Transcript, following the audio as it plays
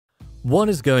What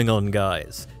is going on,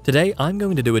 guys? Today I'm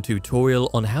going to do a tutorial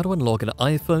on how to unlock an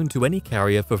iPhone to any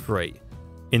carrier for free.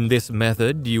 In this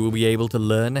method, you will be able to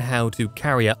learn how to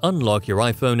carrier unlock your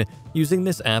iPhone using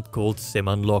this app called SIM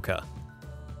Unlocker.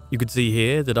 You can see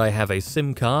here that I have a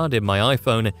SIM card in my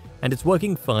iPhone and it's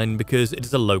working fine because it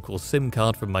is a local SIM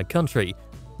card from my country.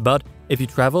 But if you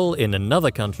travel in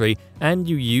another country and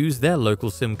you use their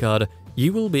local SIM card,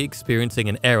 you will be experiencing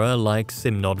an error like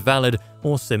SIM not valid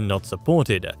or SIM not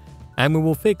supported. And we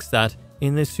will fix that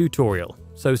in this tutorial,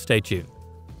 so stay tuned.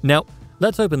 Now,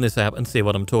 let's open this app and see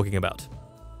what I'm talking about.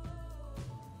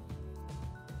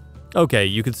 Okay,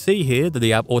 you can see here that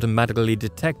the app automatically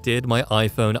detected my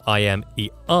iPhone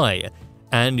IMEI,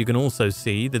 and you can also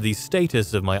see that the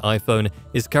status of my iPhone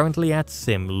is currently at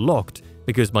SIM locked,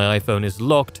 because my iPhone is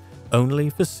locked only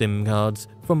for SIM cards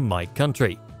from my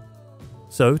country.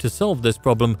 So to solve this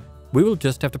problem, we will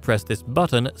just have to press this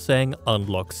button saying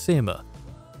Unlock SIM.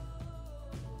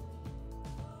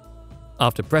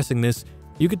 After pressing this,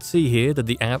 you can see here that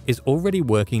the app is already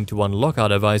working to unlock our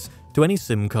device to any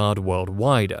SIM card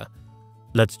worldwide.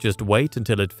 Let's just wait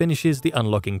until it finishes the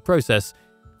unlocking process.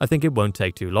 I think it won't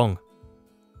take too long.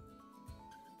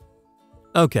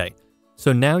 Okay,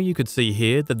 so now you can see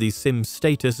here that the SIM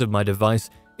status of my device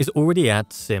is already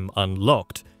at SIM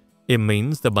unlocked. It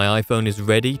means that my iPhone is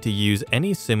ready to use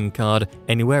any SIM card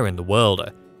anywhere in the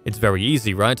world. It's very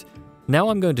easy, right? Now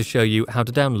I'm going to show you how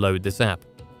to download this app.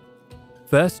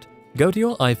 First, go to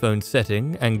your iPhone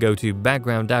setting and go to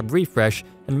Background App Refresh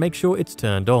and make sure it's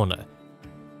turned on.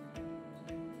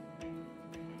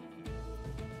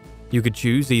 You could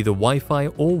choose either Wi-Fi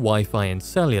or Wi-Fi and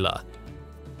cellular.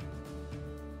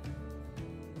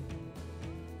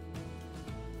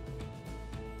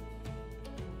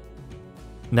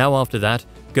 Now after that,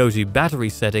 go to Battery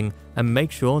Setting and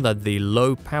make sure that the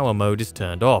low power mode is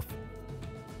turned off.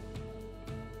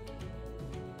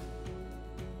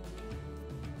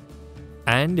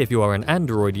 And if you are an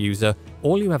Android user,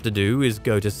 all you have to do is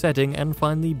go to Setting and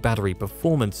find the Battery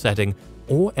Performance setting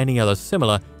or any other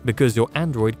similar, because your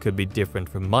Android could be different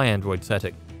from my Android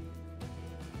setting.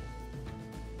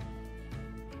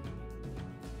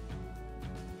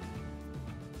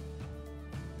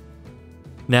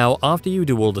 Now, after you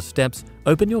do all the steps,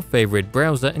 open your favorite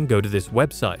browser and go to this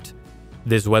website.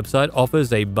 This website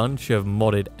offers a bunch of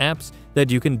modded apps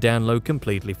that you can download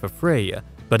completely for free,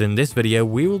 but in this video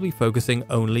we will be focusing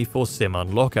only for SIM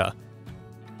Unlocker.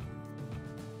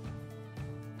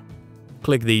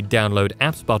 Click the Download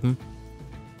Apps button.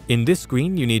 In this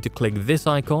screen, you need to click this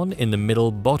icon in the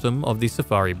middle bottom of the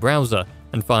Safari browser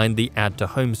and find the Add to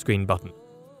Home Screen button.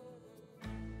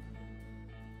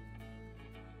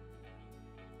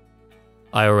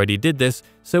 I already did this,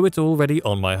 so it's already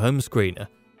on my home screen.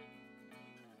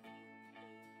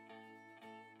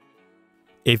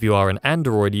 If you are an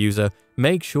Android user,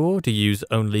 make sure to use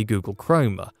only Google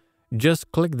Chrome.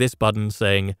 Just click this button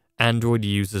saying Android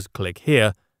users click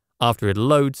here. After it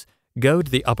loads, go to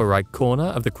the upper right corner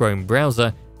of the Chrome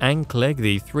browser and click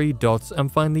the three dots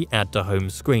and find the Add to Home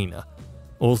screen.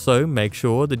 Also, make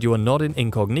sure that you are not in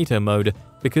incognito mode,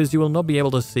 because you will not be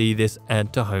able to see this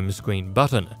Add to Home screen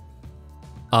button.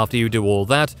 After you do all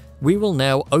that, we will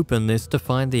now open this to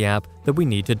find the app that we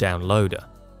need to download.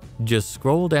 Just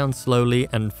scroll down slowly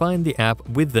and find the app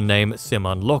with the name SIM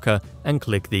Unlocker and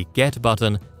click the Get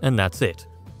button, and that's it.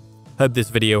 Hope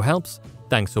this video helps.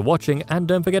 Thanks for watching, and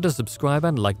don't forget to subscribe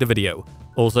and like the video.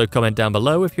 Also comment down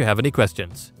below if you have any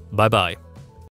questions. Bye bye.